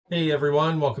Hey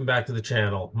everyone, welcome back to the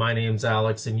channel. My name's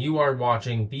Alex and you are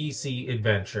watching BC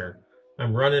Adventure.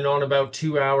 I'm running on about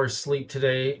 2 hours sleep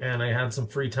today and I had some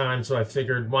free time, so I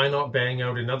figured why not bang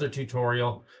out another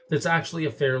tutorial that's actually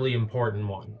a fairly important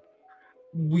one.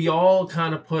 We all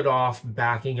kind of put off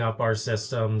backing up our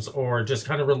systems or just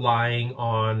kind of relying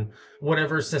on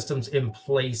whatever system's in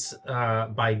place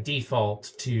by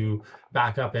default to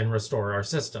back up and restore our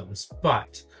systems.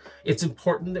 But it's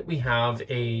important that we have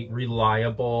a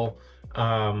reliable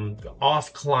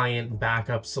off-client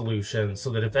backup solution so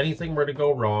that if anything were to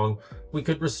go wrong, we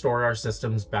could restore our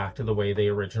systems back to the way they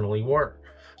originally were.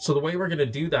 So the way we're going to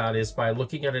do that is by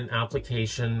looking at an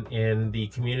application in the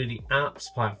community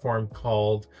apps platform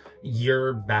called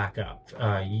UrBackup,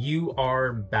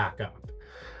 UrBackup.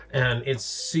 And it's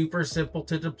super simple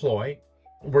to deploy.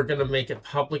 We're going to make it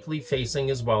publicly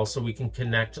facing as well, so we can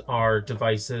connect our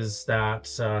devices that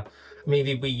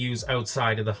maybe we use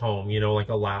outside of the home, like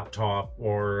a laptop,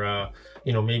 or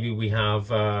maybe we have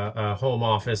a home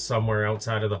office somewhere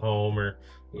outside of the home, or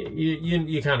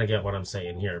you kind of get what I'm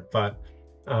saying here. But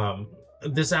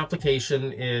this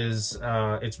application is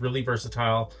it's really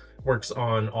versatile, works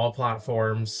on all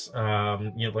platforms,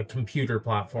 like computer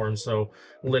platforms, so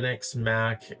Linux,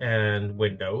 Mac, and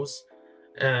Windows.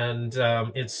 And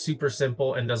it's super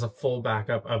simple and does a full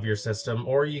backup of your system,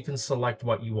 or you can select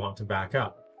what you want to back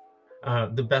up.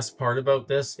 The best part about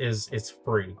this is it's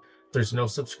free. There's no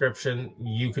subscription.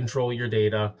 You control your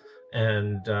data.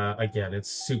 And again,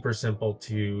 it's super simple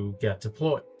to get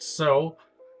deployed. So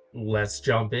let's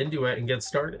jump into it and get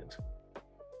started.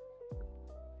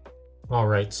 All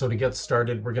right, so to get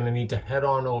started, we're going to need to head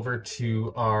on over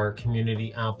to our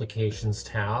Community Applications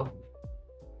tab.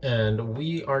 And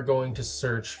we are going to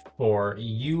search for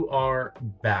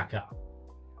UrBackup.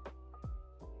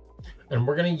 And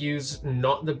we're going to use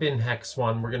not the bin hex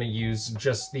one, we're going to use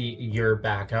just the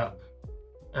UrBackup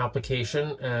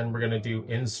application, and we're going to do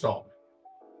install.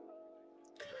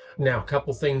 Now, a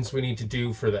couple things we need to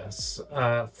do for this.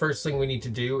 First thing we need to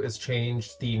do is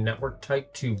change the network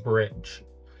type to bridge,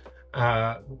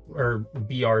 or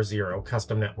BR0,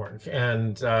 custom network.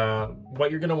 And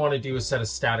what you're going to want to do is set a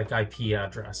static IP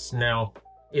address. Now,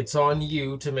 it's on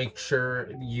you to make sure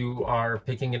you are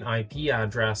picking an IP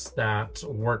address that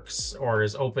works or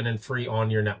is open and free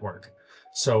on your network.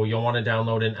 So you'll want to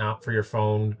download an app for your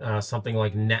phone, something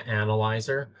like Net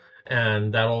Analyzer,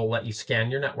 and that'll let you scan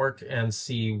your network and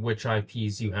see which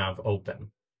IPs you have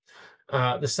open.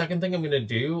 The second thing I'm going to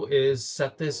do is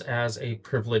set this as a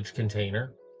privileged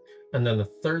container. And then the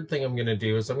third thing I'm going to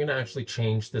do is I'm going to actually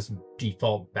change this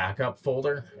default backup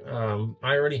folder.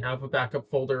 I already have a backup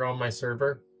folder on my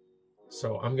server,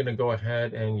 so I'm going to go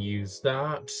ahead and use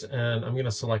that. And I'm going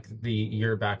to select the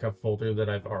UrBackup folder that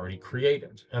I've already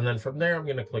created. And then from there, I'm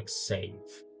going to click Save.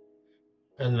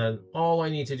 And then all I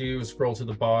need to do is scroll to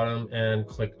the bottom and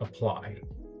click Apply.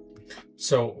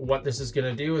 So what this is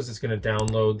going to do is it's going to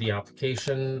download the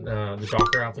application, the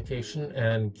Docker application,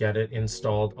 and get it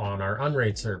installed on our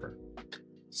Unraid server.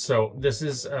 So this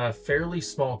is a fairly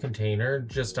small container,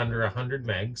 just under 100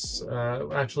 megs,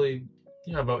 actually,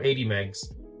 about 80 megs,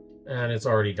 and it's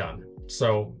already done.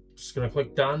 So just going to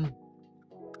click Done.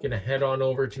 Going to head on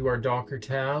over to our Docker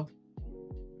tab.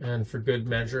 And for good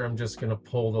measure, I'm just going to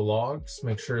pull the logs,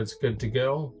 make sure it's good to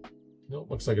go.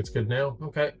 Nope, looks like it's good now.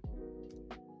 Okay.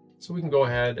 So we can go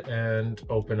ahead and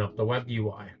open up the web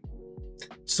UI.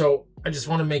 So I just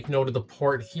want to make note of the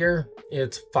port here.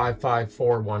 It's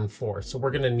 55414. So we're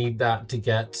going to need that to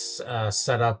get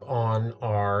set up on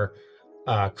our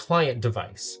client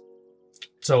device.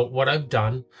 So what I've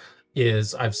done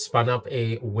is I've spun up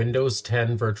a Windows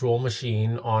 10 virtual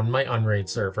machine on my Unraid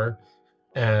server,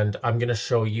 and I'm going to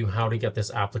show you how to get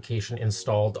this application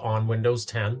installed on Windows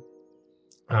 10.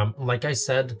 Like I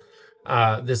said,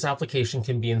 this application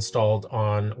can be installed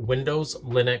on Windows,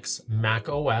 Linux,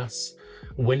 macOS,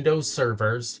 Windows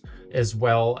servers, as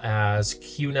well as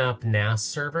QNAP NAS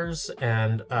servers,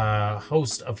 and a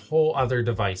host of whole other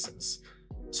devices.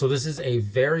 So this is a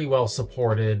very well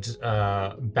supported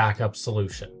backup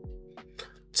solution.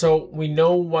 So we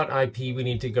know what IP we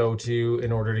need to go to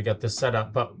in order to get this set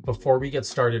up, but before we get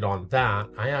started on that,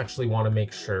 I actually want to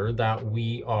make sure that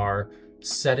we are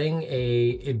setting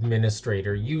a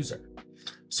administrator user.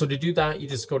 So to do that, you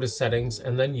just go to Settings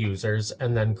and then Users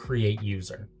and then Create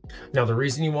User. Now, the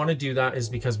reason you want to do that is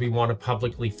because we want to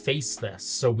publicly face this.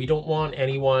 So we don't want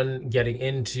anyone getting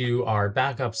into our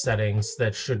backup settings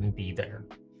that shouldn't be there.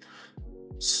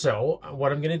 So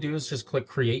what I'm going to do is just click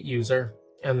Create User,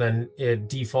 and then it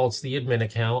defaults the admin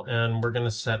account, and we're going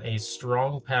to set a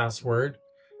strong password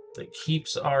that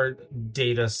keeps our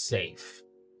data safe.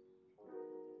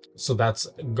 So that's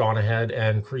gone ahead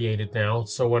and created now.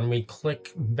 So when we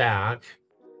click back,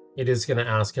 it is going to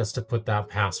ask us to put that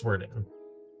password in.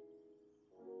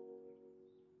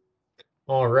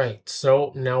 All right,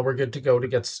 so now we're good to go to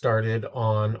get started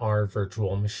on our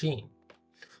virtual machine.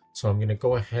 So I'm going to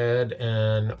go ahead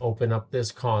and open up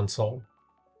this console,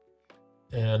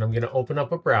 and I'm going to open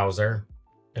up a browser,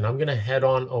 and I'm going to head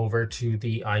on over to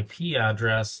the IP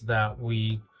address that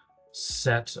we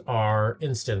set our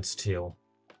instance to.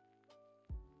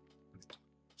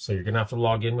 So you're going to have to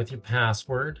log in with your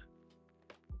password,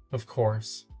 of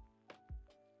course.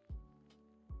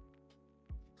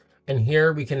 And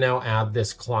here we can now add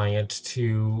this client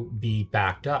to be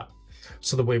backed up.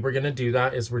 So the way we're going to do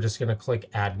that is we're just going to click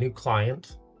Add New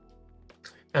Client.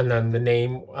 And then the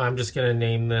name, I'm just going to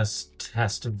name this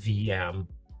Test VM.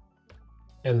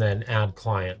 And then Add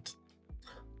Client.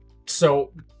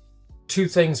 So two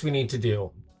things we need to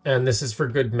do. And this is for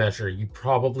good measure. You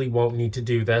probably won't need to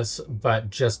do this, but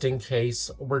just in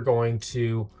case, we're going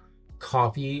to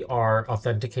copy our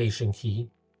authentication key.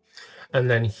 And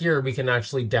then here we can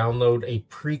actually download a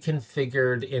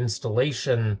pre-configured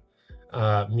installation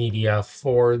media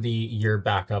for the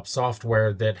UrBackup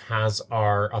software that has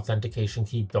our authentication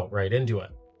key built right into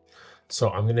it. So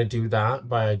I'm going to do that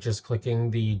by just clicking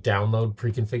the Download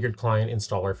Pre-configured Client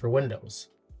Installer for Windows.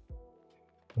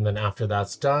 And then after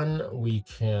that's done, we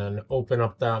can open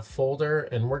up that folder,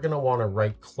 and we're going to want to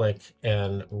right click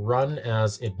and run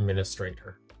as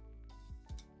administrator.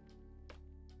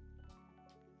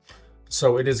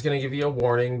 So it is going to give you a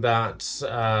warning that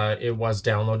it was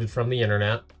downloaded from the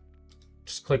internet.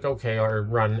 Just click OK or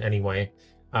run anyway.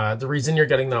 The reason you're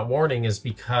getting that warning is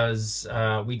because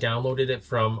we downloaded it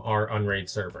from our Unraid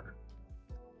server.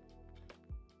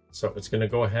 So it's going to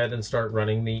go ahead and start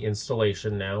running the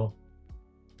installation now.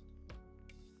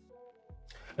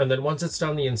 And then once it's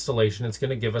done the installation, it's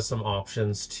going to give us some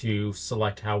options to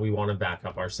select how we want to back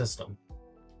up our system.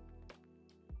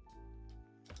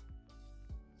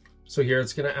 So here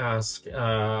it's going to ask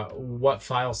what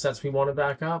file sets we want to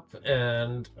back up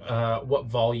and what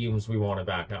volumes we want to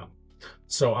back up.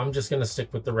 So I'm just going to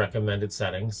stick with the recommended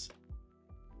settings.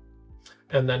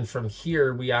 And then from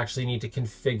here, we actually need to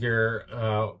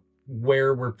configure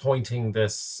where we're pointing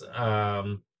this,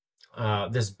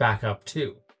 this backup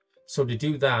to. So to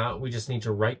do that, we just need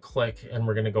to right click and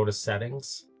we're going to go to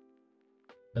settings.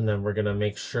 And then we're going to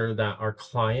make sure that our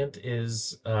client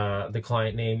is, the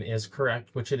client name is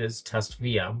correct, which it is, Test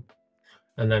VM.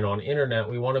 And then on internet,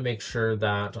 we want to make sure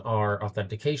that our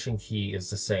authentication key is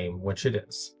the same, which it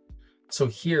is. So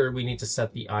here we need to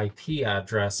set the IP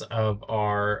address of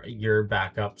our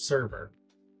UrBackup server.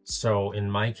 So in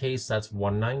my case, that's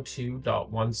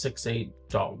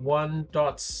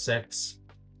 192.168.1.6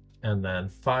 and then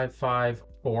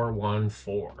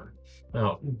 55414.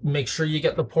 Now, make sure you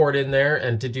get the port in there,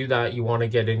 and to do that, you want to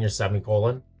get in your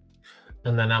semicolon.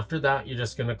 And then after that, you're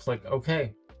just going to click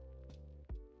OK.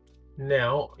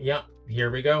 Now, yeah,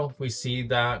 here we go. We see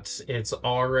that it's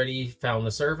already found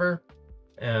the server,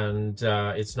 and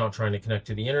it's not trying to connect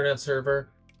to the internet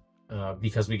server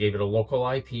because we gave it a local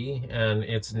IP, and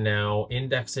it's now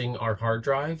indexing our hard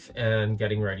drive and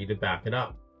getting ready to back it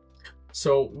up.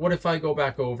 So what if I go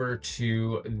back over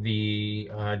to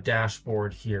the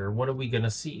dashboard here? What are we going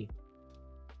to see?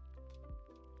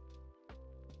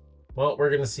 Well, we're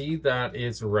going to see that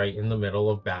it's right in the middle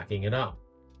of backing it up,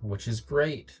 which is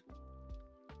great.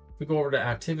 If we go over to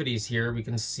activities here, we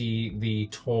can see the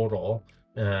total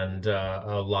and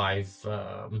a live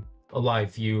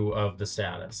view of the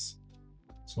status.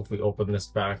 So if we open this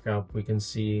back up, we can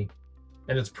see,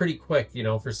 and it's pretty quick, you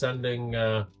know, for sending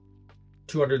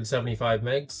 275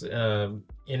 megs,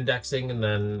 indexing, and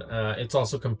then it's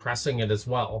also compressing it as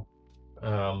well.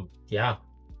 Yeah,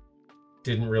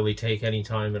 didn't really take any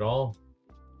time at all.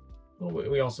 Well,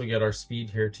 we also get our speed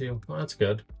here too. Well, that's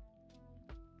good.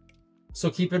 So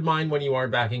keep in mind when you are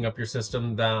backing up your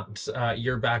system that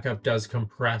UrBackup does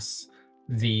compress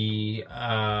the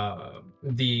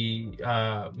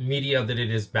media that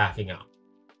it is backing up.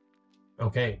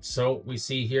 Okay, so we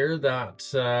see here that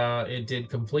it did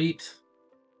complete.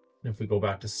 If we go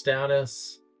back to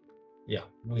status, yeah,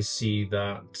 we see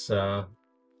that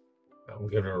we'll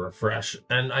give it a refresh.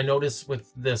 And I notice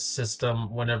with this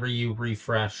system, whenever you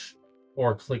refresh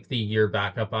or click the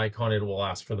UrBackup icon, it will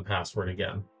ask for the password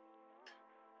again.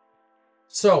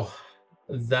 So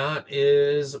that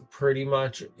is pretty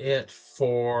much it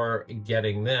for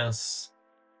getting this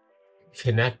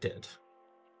connected.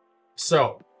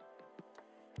 So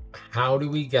how do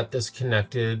we get this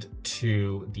connected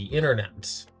to the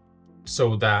internet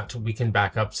so that we can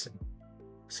back up,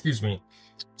 excuse me,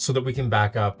 so that we can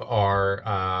back up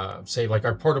our, say, like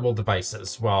our portable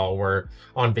devices while we're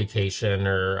on vacation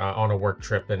or on a work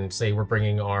trip, and say we're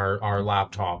bringing our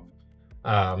laptop,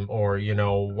 or, you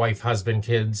know, wife, husband,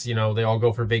 kids, you know, they all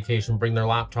go for vacation, bring their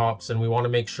laptops, and we want to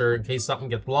make sure in case something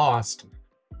gets lost,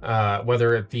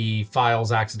 whether it be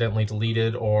files accidentally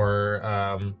deleted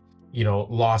or, you know,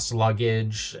 lost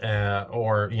luggage,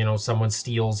 or, you know, someone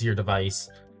steals your device.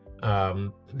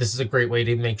 This is a great way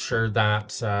to make sure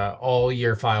that all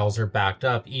your files are backed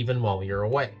up even while you're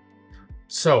away.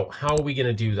 So how are we going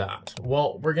to do that?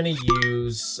 Well, we're going to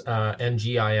use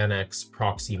NGINX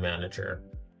Proxy Manager,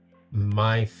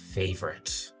 my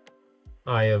favorite.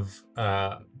 I have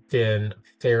been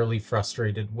fairly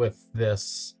frustrated with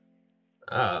this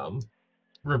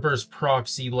reverse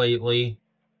proxy lately,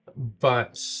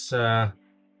 but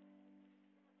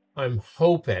I'm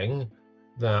hoping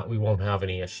that we won't have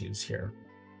any issues here.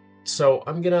 So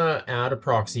I'm gonna add a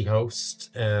proxy host,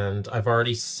 and I've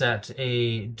already set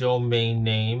a domain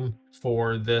name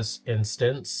for this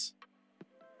instance.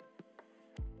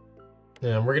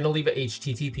 And we're gonna leave it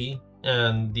HTTP,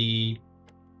 and the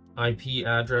IP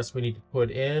address we need to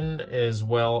put in, as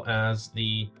well as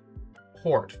the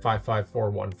port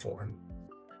 55414.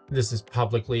 This is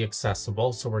publicly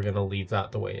accessible, so we're gonna leave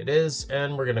that the way it is,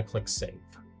 and we're gonna click save.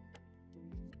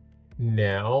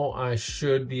 Now I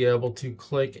should be able to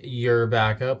click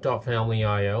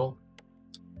UrBackup.family.io,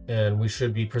 and we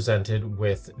should be presented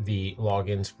with the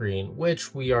login screen,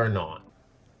 which we are not.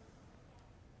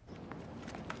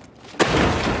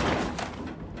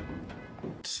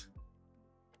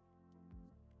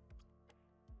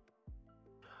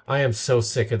 I am so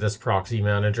sick of this proxy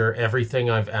manager. Everything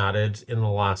I've added in the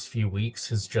last few weeks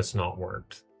has just not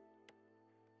worked.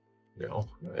 You know,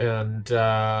 and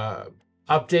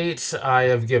update, I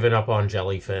have given up on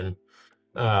Jellyfin.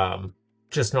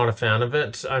 Just not a fan of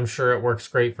it. I'm sure it works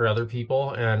great for other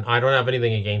people, and I don't have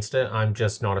anything against it. I'm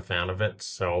just not a fan of it,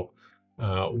 so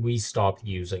we stopped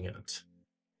using it.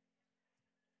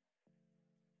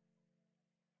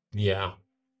 Yeah.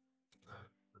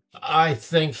 I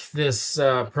think this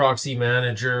proxy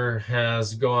manager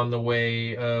has gone the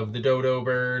way of the dodo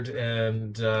bird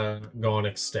and gone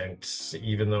extinct,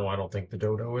 even though I don't think the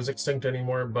dodo is extinct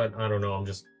anymore, but I don't know, I'm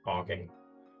just talking.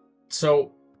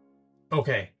 So,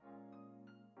 okay.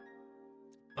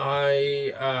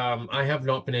 I have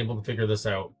not been able to figure this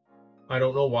out. I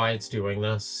don't know why it's doing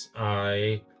this.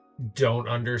 I don't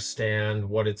understand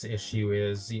what its issue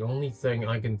is. The only thing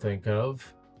I can think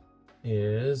of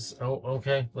is, oh,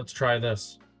 okay, let's try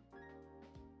this.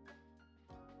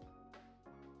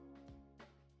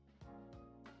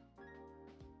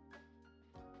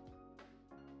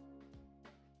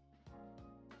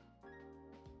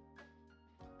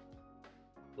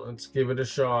 Let's give it a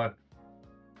shot.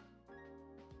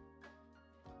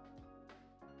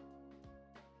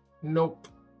 Nope.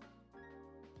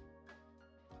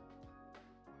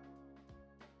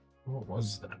 What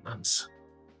was that? That's...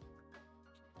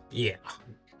 yeah.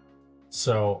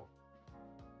 So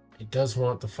it does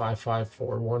want the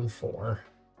 55414.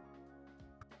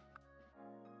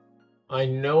 I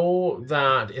know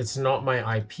that it's not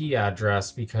my IP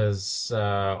address because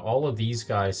all of these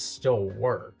guys still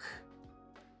work.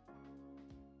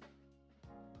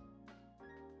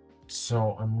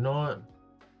 So I'm not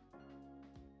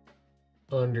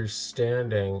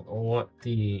understanding what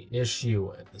the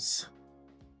issue is.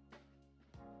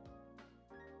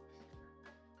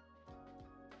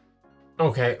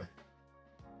 Okay.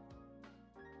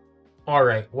 All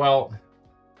right. Well,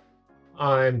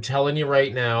 I'm telling you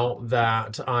right now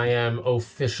that I am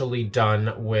officially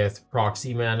done with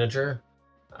Proxy Manager.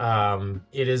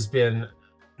 It has been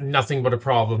nothing but a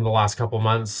problem the last couple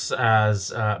months,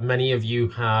 as many of you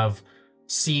have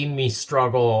seen me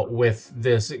struggle with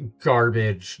this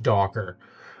garbage Docker.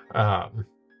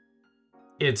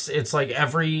 It's like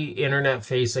every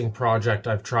internet-facing project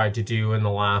I've tried to do in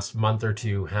the last month or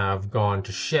two have gone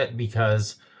to shit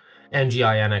because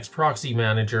NGINX Proxy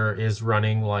Manager is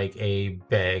running like a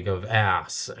bag of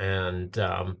ass. And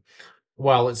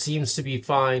while it seems to be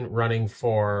fine running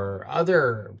for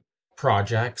other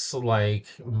projects like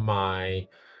my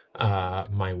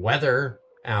my weather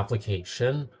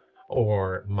application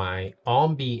or my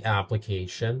Ombi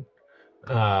application,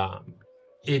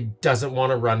 it doesn't want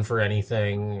to run for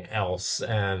anything else,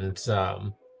 and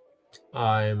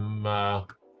I'm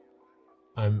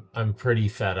pretty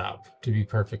fed up, to be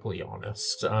perfectly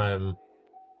honest. I'm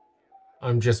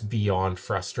just beyond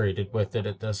frustrated with it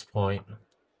at this point.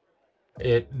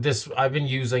 I've been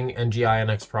using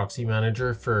NGINX Proxy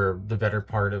Manager for the better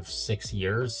part of 6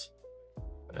 years,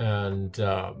 and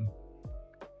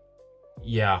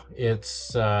yeah,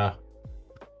 it's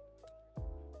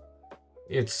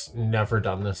never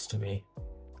done this to me.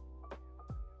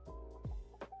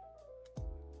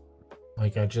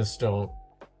 Like, I just don't,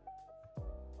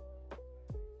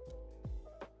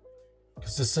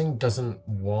 because this thing doesn't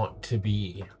want to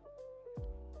be.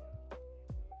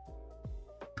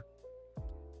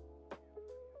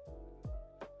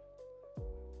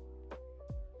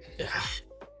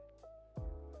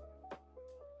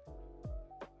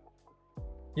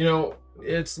 You know,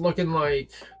 it's looking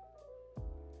like,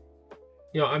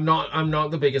 you know, I'm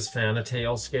not the biggest fan of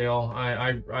Tailscale.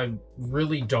 I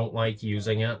really don't like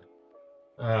using it.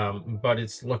 But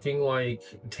it's looking like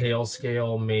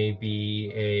Tailscale may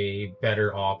be a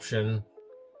better option.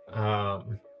 I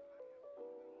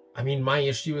mean, my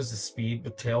issue is the speed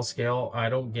with Tailscale. I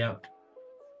don't get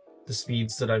the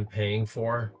speeds that I'm paying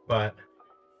for, but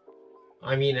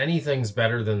I mean, anything's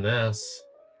better than this,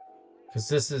 because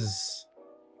this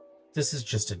is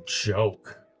just a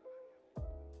joke.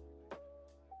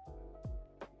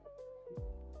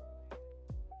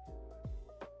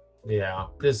 Yeah,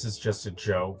 this is just a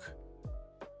joke.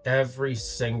 Every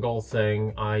single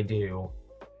thing I do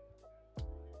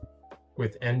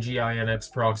with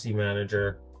NGINX Proxy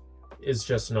Manager is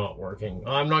just not working.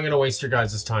 I'm not going to waste your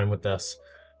guys' time with this.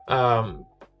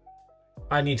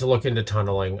 I need to look into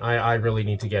tunneling. I really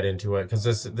need to get into it, because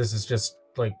this is just,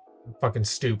 like, fucking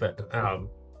stupid.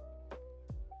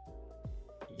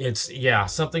 It's, yeah,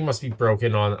 something must be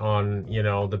broken on you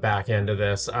know, the back end of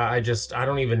this. I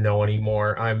don't even know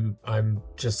anymore. I'm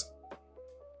just,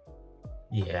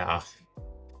 yeah.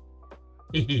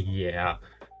 Yeah.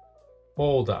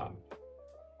 Hold up.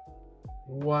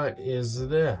 What is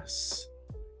this?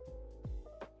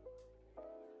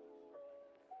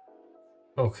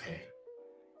 Okay.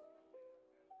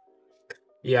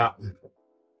 Yeah.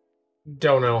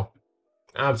 Don't know.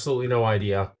 Absolutely no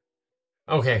idea.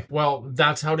 Okay, well,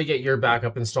 that's how to get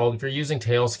UrBackup installed. If you're using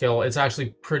Tailscale, it's actually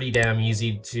pretty damn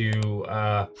easy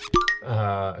to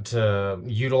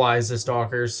utilize this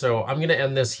Docker. So I'm gonna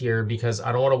end this here, because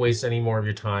I don't want to waste any more of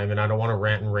your time, and I don't want to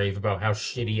rant and rave about how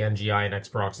shitty NGINX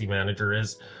Proxy Manager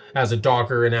is as a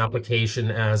Docker and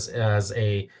application, as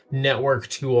a network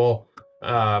tool.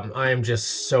 I am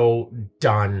just so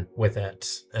done with it,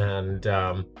 and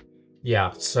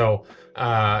yeah, so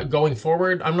going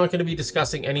forward, I'm not going to be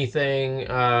discussing anything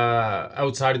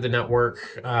outside of the network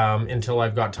until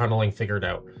I've got tunneling figured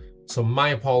out. So my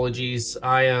apologies.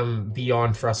 I am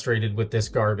beyond frustrated with this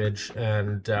garbage,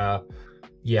 and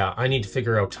yeah, I need to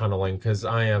figure out tunneling, because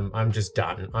I'm just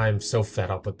done. I'm so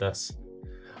fed up with this.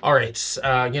 All right,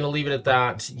 I'm gonna leave it at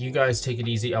that. You guys take it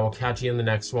easy. I will catch you in the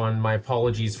next one. My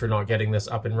apologies for not getting this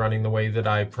up and running the way that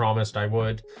I promised I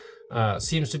would.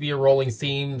 Seems to be a rolling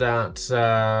theme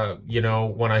that, you know,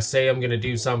 when I say I'm gonna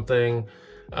do something,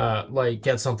 like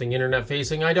get something internet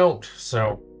facing, I don't.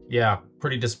 So yeah,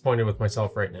 pretty disappointed with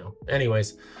myself right now.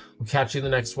 Anyways, we'll catch you in the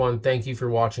next one. Thank you for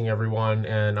watching, everyone,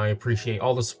 and I appreciate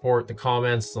all the support, the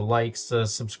comments, the likes, the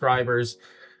subscribers,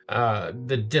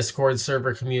 the Discord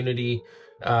server community.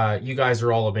 You guys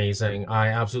are all amazing. I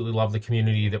absolutely love the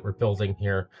community that we're building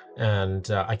here,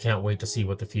 and I can't wait to see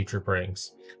what the future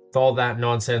brings. With all that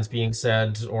nonsense being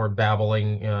said, or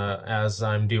babbling as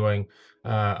I'm doing,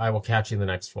 I will catch you in the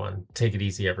next one. Take it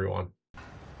easy, everyone.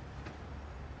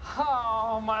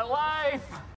 Oh, my life!